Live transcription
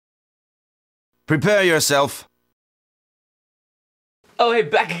Prepare yourself. Oh, hey,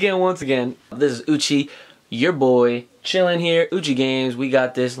 back again once again. This is Uchi, your boy, chilling here. Uchi Games, we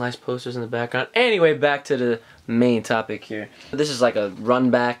got this. Nice posters in the background. Anyway, back to the main topic here. This is like a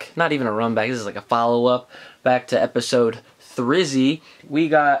run back, not even a run back, this is like a follow-up back to episode 3. We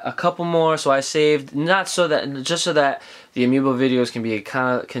got a couple more, so I saved, just so that the Amiibo videos can be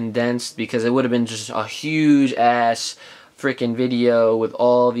kind of condensed, because it would have been just a huge ass freaking video with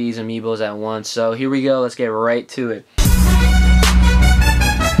all these Amiibos at once. So here we go, let's get right to it.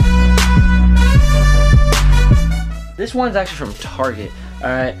 This one's actually from Target.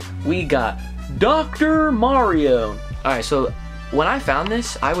 Alright, we got Dr. Mario. Alright, so when I found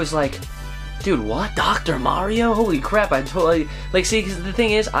this, I was like, dude, what? Dr. Mario? Holy crap, I totally, like, see, because the thing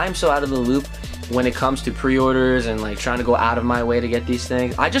is, I'm so out of the loop when it comes to pre-orders and like trying to go out of my way to get these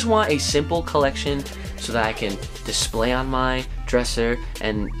things. I just want a simple collection so that I can display on my dresser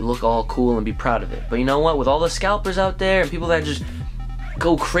and look all cool and be proud of it. But you know what? With all the scalpers out there and people that just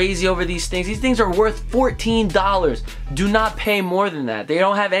go crazy over these things are worth $14. Do not pay more than that. They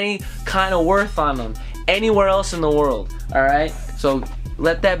don't have any kind of worth on them anywhere else in the world. Alright? So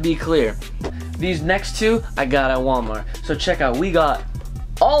let that be clear. These next two I got at Walmart. So check out, we got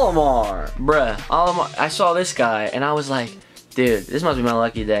Olimar. Bruh, Olimar. I saw this guy and I was like, dude, this must be my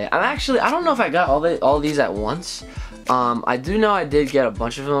lucky day. I don't know if I got all these at once. I do know I did get a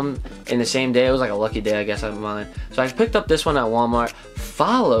bunch of them in the same day. It was like a lucky day, I guess, of mine. So I picked up this one at Walmart,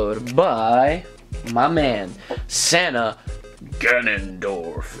 followed by my man, Santa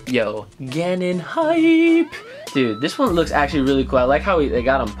Ganondorf. Yo, Ganon hype. Dude, this one looks actually really cool. I like how they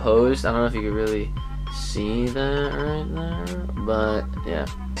got him posed. I don't know if you can really see that right there, but yeah.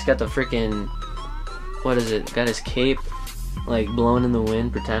 He's got the freaking, what is it? Got his cape like blowing in the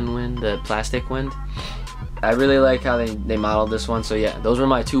wind, pretend wind, the plastic wind. I really like how they modeled this one. So yeah, those were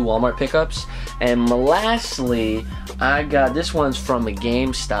my 2 Walmart pickups. And lastly, I got, this one's from a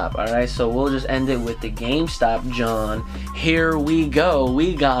GameStop. Alright, so we'll just end it with the GameStop John. Here we go.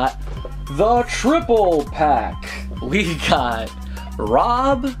 We got the triple pack. We got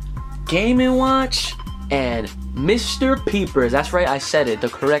Rob, Game & Watch, and Mr. Peepers. That's right, I said it, the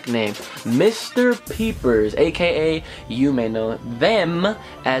correct name. Mr. Peepers, aka you may know them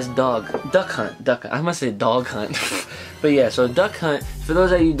as Duck Hunt. I must say Dog Hunt. But yeah, so Duck Hunt, for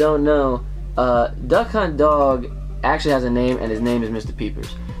those of you who don't know, Duck Hunt Dog actually has a name, and his name is Mr.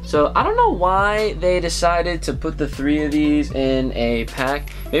 Peepers. So I don't know why they decided to put the 3 of these in a pack.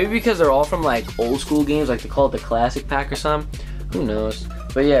 Maybe because they're all from like old school games, like they call it the classic pack or something. Who knows?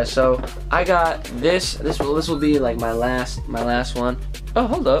 But yeah, so I got this. This will be like my last one. Oh,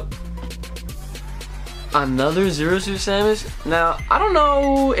 hold up. Another Zero Suit Samus. Now, I don't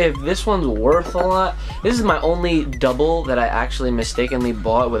know if this one's worth a lot. This is my only double that I actually mistakenly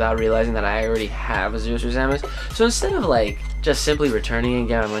bought without realizing that I already have a Zero Suit Samus. So instead of like just simply returning and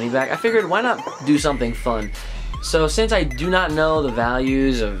getting my money back, I figured why not do something fun. So since I do not know the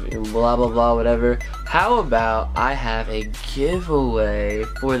values of blah blah blah whatever, how about I have a giveaway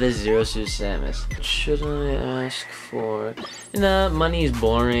for the Zero Suit Samus? What should I ask for? Nah, money is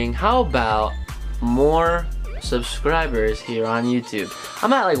boring. How about more subscribers here on YouTube?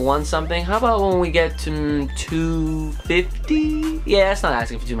 I'm at like 1 something. How about when we get to 250? Yeah, that's not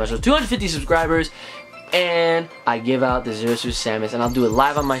asking for too much. So 250 subscribers, and I give out the Zero Suit Samus, and I'll do it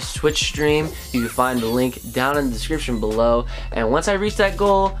live on my Twitch stream. You can find the link down in the description below. And once I reach that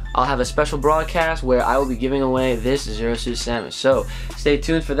goal, I'll have a special broadcast where I will be giving away this Zero Suit Samus. So stay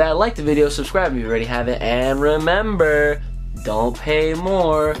tuned for that. Like the video, subscribe if you already have it, and remember, don't pay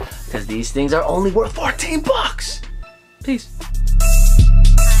more, because these things are only worth 14 bucks. Peace.